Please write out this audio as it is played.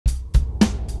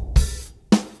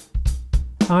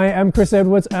Hi, I'm Chris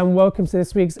Edwards and welcome to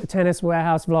this week's Tennis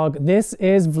Warehouse vlog. This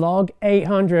is vlog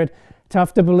 800.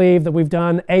 Tough to believe that we've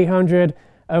done 800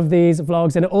 of these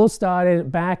vlogs, and it all started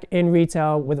back in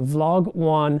retail with vlog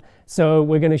 1. So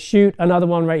we're going to shoot another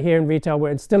one right here in retail.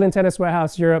 We're still in Tennis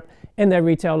Warehouse Europe in their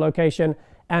retail location.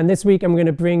 And this week I'm going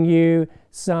to bring you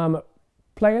some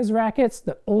players rackets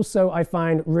that also I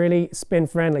find really spin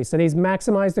friendly. So these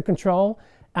maximize the control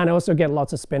and I also get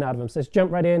lots of spin out of them. So let's jump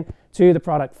right in to the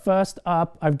product. First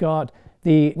up, I've got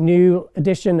the new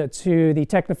addition to the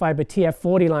Technofiber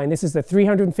TF40 line. This is the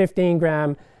 315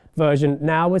 gram version,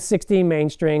 now with 16 main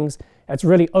strings. It's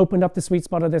really opened up the sweet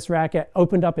spot of this racket,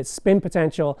 opened up its spin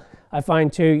potential. I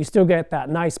find too, you still get that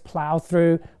nice plow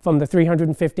through from the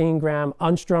 315 gram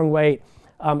unstrung weight.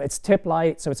 It's tip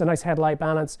light, so it's a nice head-light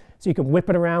balance, so you can whip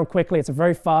it around quickly. It's a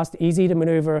very fast, easy to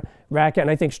maneuver racket,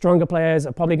 and I think stronger players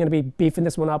are probably going to be beefing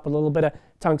this one up with a little bit of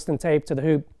tungsten tape to the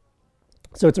hoop.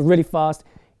 So it's a really fast,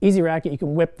 easy racket. You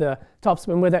can whip the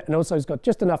topspin with it, and also it's got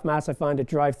just enough mass, I find, to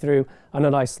drive through on a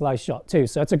nice slice shot too.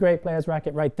 So it's a great player's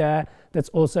racket right there that's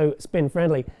also spin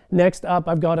friendly. Next up,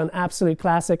 I've got an absolute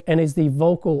classic, and is the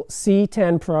Volcal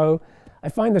C10 Pro. I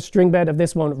find the string bed of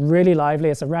this one really lively.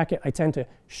 It's a racket I tend to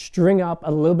string up a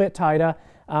little bit tighter.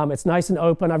 It's nice and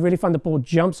open. I really find the ball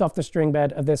jumps off the string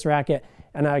bed of this racket,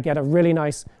 and I get a really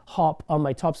nice hop on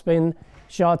my topspin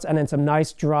shots and then some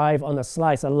nice drive on the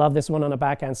slice. I love this one on a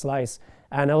backhand slice,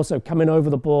 and also coming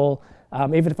over the ball.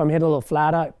 Even if I'm hitting a little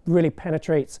flatter, it really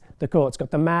penetrates the court. It's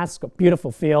got the mass, got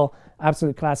beautiful feel.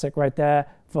 Absolute classic right there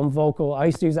from Volcal. I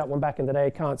used to use that one back in the day.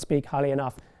 Can't speak highly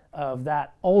enough of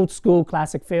that old school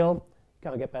classic feel.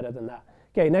 Can't get better than that.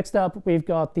 Okay, next up we've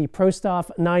got the Pro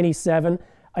Staff 97.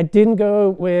 I didn't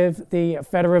go with the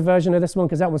Federer version of this one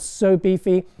because that was so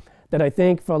beefy that I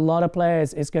think for a lot of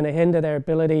players it's going to hinder their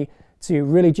ability to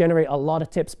really generate a lot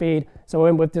of tip speed. So I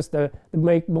went with just the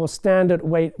more standard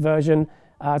weight version.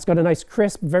 It's got a nice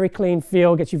crisp, very clean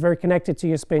feel, gets you very connected to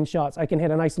your spin shots. I can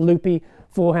hit a nice loopy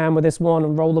forehand with this one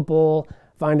and roll the ball.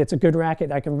 Find it's a good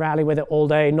racket. I can rally with it all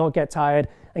day, not get tired,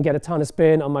 and get a ton of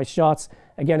spin on my shots.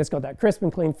 Again, it's got that crisp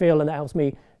and clean feel, and it helps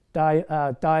me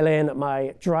dial in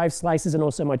my drive slices and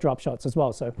also my drop shots as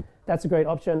well. So that's a great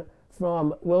option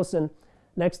from Wilson.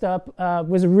 Next up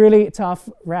was a really tough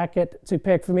racket to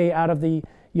pick for me out of the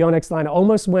Yonex line. I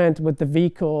almost went with the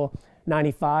V-Core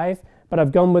 95, but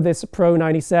I've gone with this Pro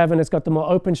 97. It's got the more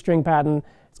open string pattern.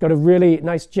 It's got a really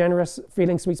nice, generous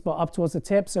feeling sweet spot up towards the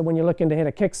tip. So when you're looking to hit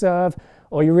a kick serve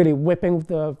or you're really whipping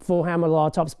the forehand with a lot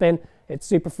of top spin, it's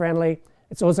super friendly.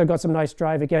 It's also got some nice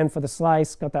drive again for the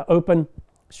slice. Got that open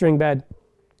string bed.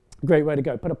 Great way to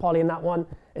go. Put a poly in that one.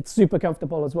 It's super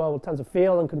comfortable as well with tons of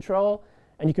feel and control,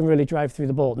 and you can really drive through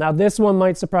the ball. Now this one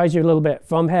might surprise you a little bit.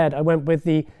 From head, I went with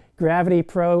the Gravity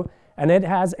Pro, and it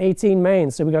has 18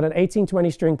 mains. So we got an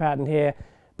 18-20 string pattern here.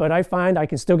 But I find I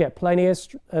can still get plenty of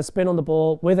spin on the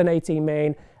ball with an 18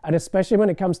 main, and especially when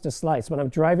it comes to slice. When I'm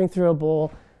driving through a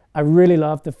ball, I really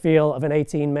love the feel of an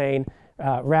 18 main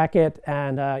racket,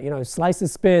 and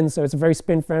slices spin, so it's very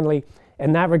spin friendly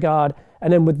in that regard.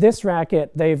 And then with this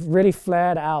racket, they've really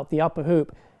flared out the upper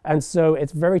hoop, and so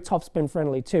it's very top spin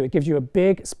friendly too. It gives you a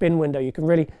big spin window. You can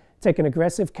really take an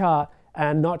aggressive cut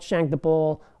and not shank the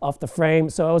ball off the frame.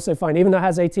 So I also find, even though it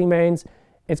has 18 mains,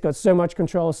 it's got so much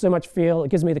control, so much feel. It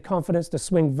gives me the confidence to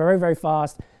swing very, very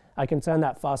fast. I can turn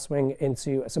that fast swing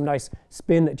into some nice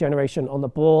spin generation on the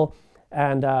ball.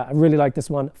 And I really like this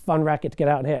one. Fun racket to get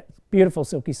out and hit. Beautiful,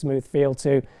 silky smooth feel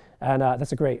too. And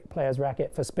that's a great player's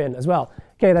racket for spin as well.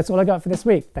 Okay, that's all I got for this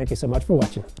week. Thank you so much for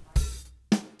watching.